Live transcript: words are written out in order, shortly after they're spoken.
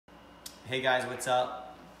Hey guys, what's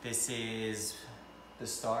up? This is the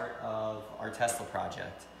start of our Tesla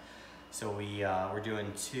project. So we're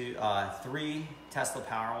doing three Tesla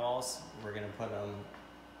Powerwalls. We're gonna put them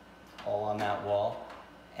all on that wall.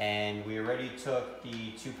 And we already took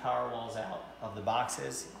the 2 Powerwalls out of the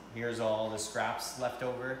boxes. Here's all the scraps left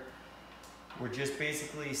over. We're just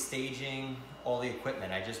basically staging all the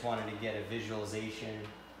equipment. I just wanted to get a visualization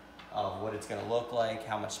of what it's gonna look like,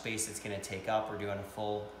 how much space it's gonna take up. We're doing a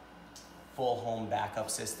full home backup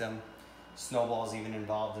system. Snowball's even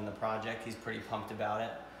involved in the project. He's pretty pumped about it.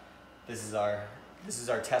 This is our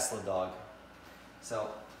Tesla dog. So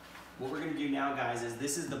what we're gonna do now, guys, is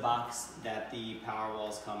this is the box that the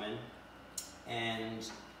Powerwalls come in. And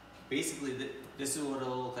basically this is what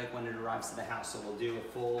it'll look like when it arrives to the house. So we'll do a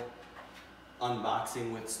full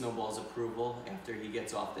unboxing with Snowball's approval after he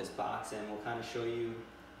gets off this box, and we'll kind of show you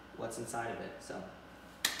what's inside of it. So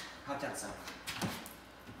hop outside.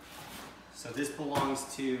 So this belongs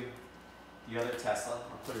to the other Tesla.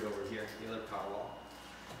 I'll put it over here, the other Powerwall.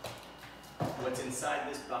 What's inside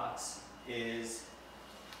this box is,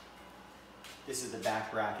 this is the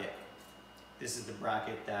back bracket. This is the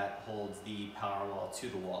bracket that holds the Powerwall to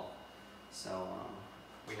the wall. So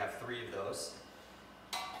we have 3 of those.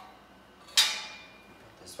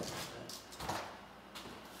 This one.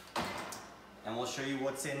 And we'll show you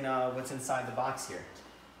what's inside the box here.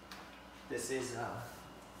 This is the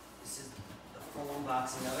full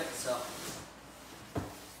unboxing of it. So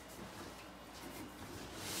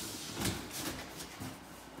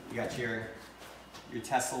you got your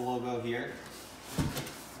Tesla logo here.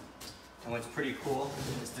 And what's pretty cool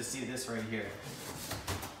is to see this right here.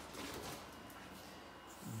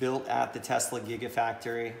 Built at the Tesla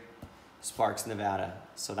Gigafactory, Sparks, Nevada.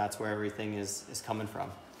 So that's where everything is coming from.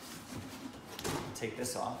 Take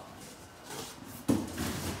this off.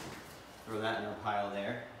 Throw that in our pile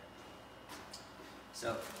there.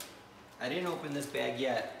 So I didn't open this bag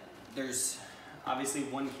yet. There's obviously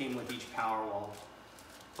one came with each Powerwall,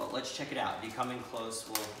 but let's check it out. If you come in close,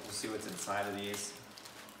 we'll see what's inside of these.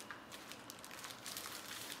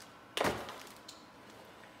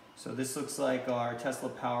 So this looks like our Tesla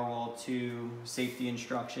Powerwall 2 safety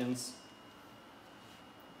instructions.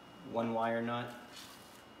 1 wire nut.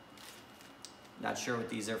 Not sure what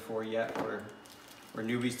these are for yet. We're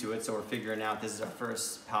newbies to it, so we're figuring out. This is our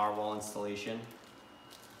first Powerwall installation.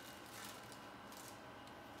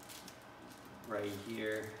 Right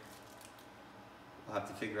here, we'll have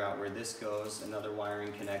to figure out where this goes. Another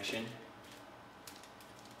wiring connection.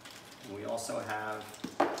 And we also have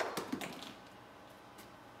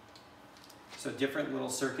different little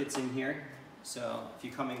circuits in here. So if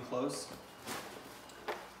you come in close,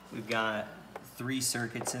 we've got 3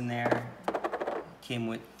 circuits in there. Came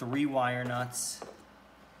with 3 wire nuts.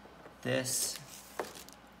 This.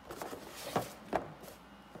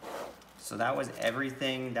 So that was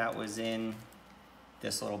everything that was in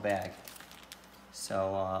this little bag.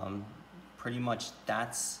 So pretty much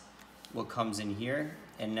that's what comes in here.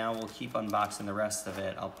 And now we'll keep unboxing the rest of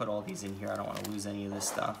it. I'll put all these in here. I don't want to lose any of this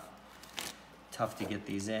stuff. Tough to get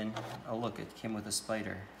these in. Oh look, it came with a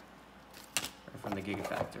spider from the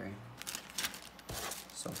Gigafactory.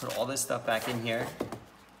 So I'll put all this stuff back in here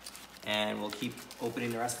and we'll keep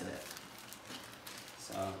opening the rest of it.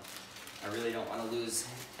 So I really don't want to lose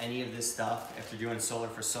any of this stuff. After doing solar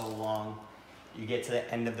for so long, you get to the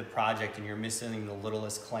end of the project and you're missing the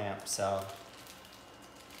littlest clamp. So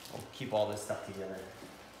we'll keep all this stuff together.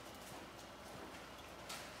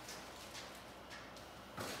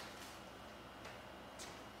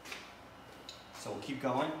 So we'll keep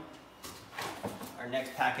going. Our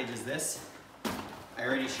next package is this. I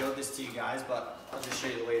already showed this to you guys, but I'll just show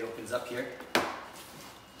you the way it opens up here.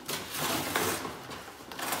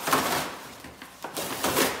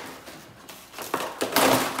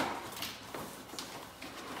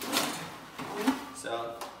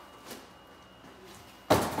 So,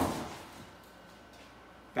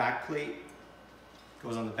 back plate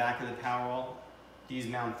goes on the back of the Powerwall. These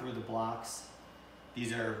mount through the blocks.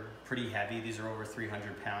 These are pretty heavy. These are over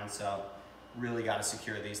 300 pounds, so really got to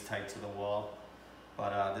secure these tight to the wall.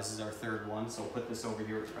 But this is our 3rd one, so we'll put this over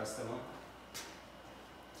here with the rest of them.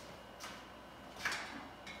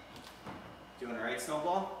 Doing all right,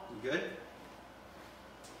 Snowball? You good?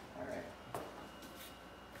 All right.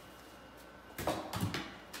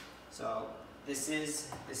 So this is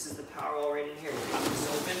the Powerwall right in here. We got this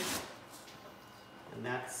open, and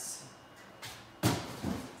that's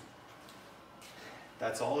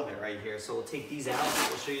all of it right here. So we'll take these out.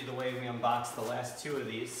 We'll show you the way we unbox the last 2 of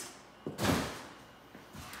these.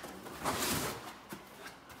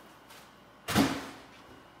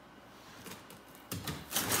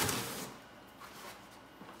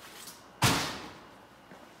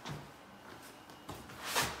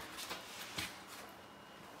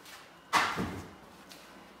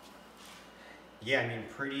 Yeah, I mean,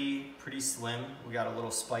 pretty slim. We got a little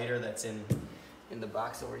spider that's in the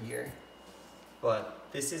box over here. But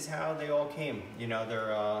this is how they all came. You know,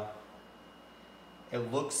 they're,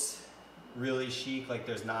 it looks really chic, like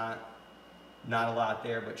there's not a lot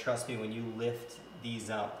there, but trust me, when you lift these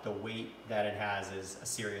up, the weight that it has is a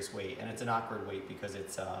serious weight. And it's an awkward weight because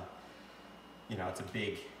it's, you know, it's a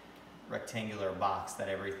big rectangular box that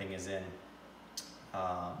everything is in.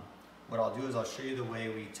 What I'll do is I'll show you the way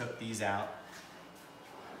we took these out.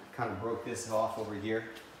 Kind of broke this off over here.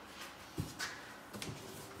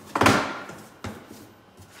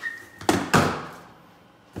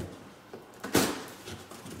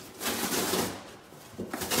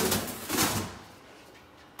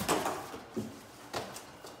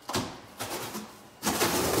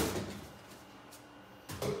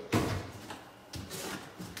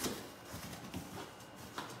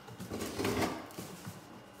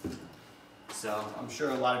 So I'm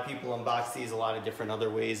sure a lot of people unbox these a lot of different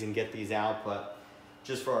other ways and get these out, but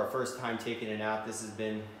just for our first time taking it out, this has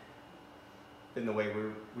been the way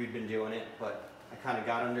we've been doing it. But I kind of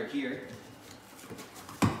got under here.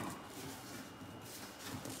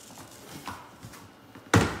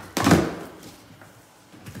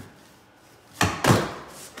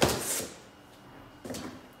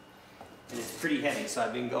 And it's pretty heavy, so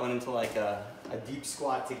I've been going into like a deep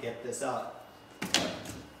squat to get this up.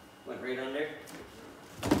 Went right under.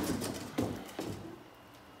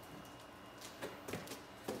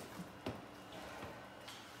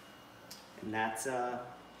 And that's the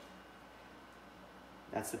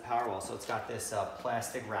Powerwall. So it's got this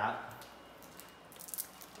plastic wrap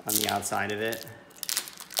on the outside of it.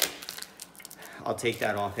 I'll take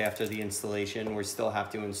that off after the installation. We still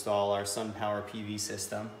have to install our SunPower PV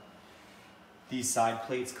system. These side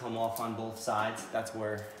plates come off on both sides. That's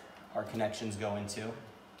where our connections go into.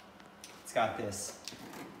 It's got this,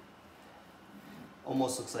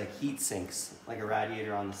 almost looks like heat sinks, like a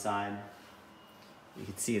radiator on the side. You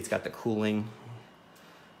can see it's got the cooling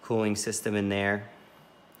system in there.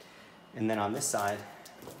 And then on this side,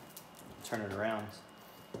 turn it around.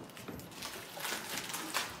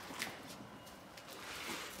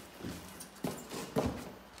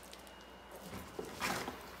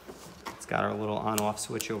 It's got our little on-off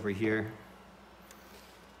switch over here.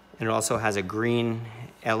 And it also has a green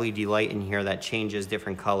LED light in here that changes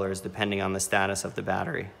different colors depending on the status of the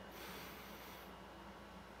battery.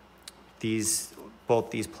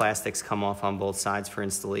 Both these plastics come off on both sides for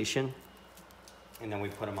installation, and then we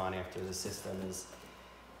put them on after the system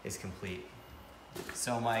is complete.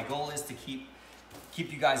 So my goal is to keep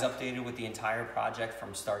you guys updated with the entire project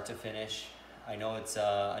from start to finish. I know it's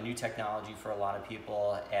a new technology for a lot of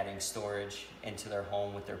people, adding storage into their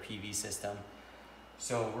home with their PV system.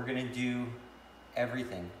 So we're gonna do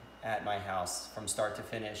everything at my house from start to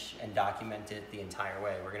finish and document it the entire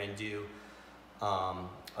way. We're gonna do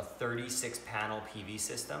a 36 panel PV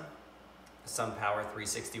system, SunPower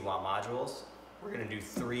 360 watt modules. We're gonna do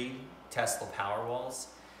 3 Tesla Powerwalls.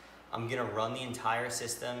 I'm gonna run the entire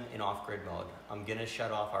system in off-grid mode. I'm gonna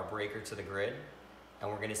shut off our breaker to the grid, and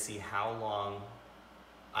we're gonna see how long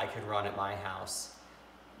I could run at my house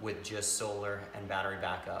with just solar and battery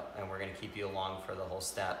backup. And we're gonna keep you along for the whole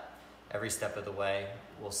step, every step of the way.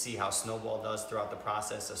 We'll see how Snowball does throughout the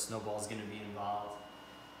process. So Snowball's gonna be involved.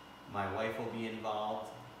 My wife will be involved.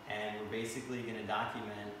 And we're basically gonna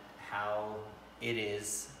document how it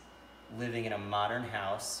is living in a modern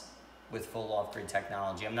house with full off-grid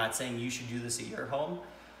technology. I'm not saying you should do this at your home,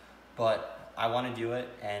 but I wanna do it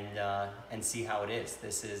and see how it is.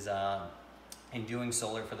 This is, in doing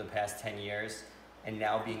solar for the past 10 years, and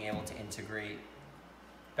now being able to integrate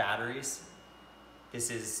batteries,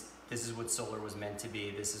 this is what solar was meant to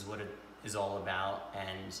be. This is what it is all about,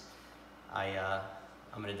 and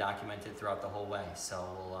I'm gonna document it throughout the whole way. So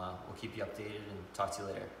we'll keep you updated and talk to you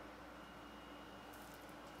later.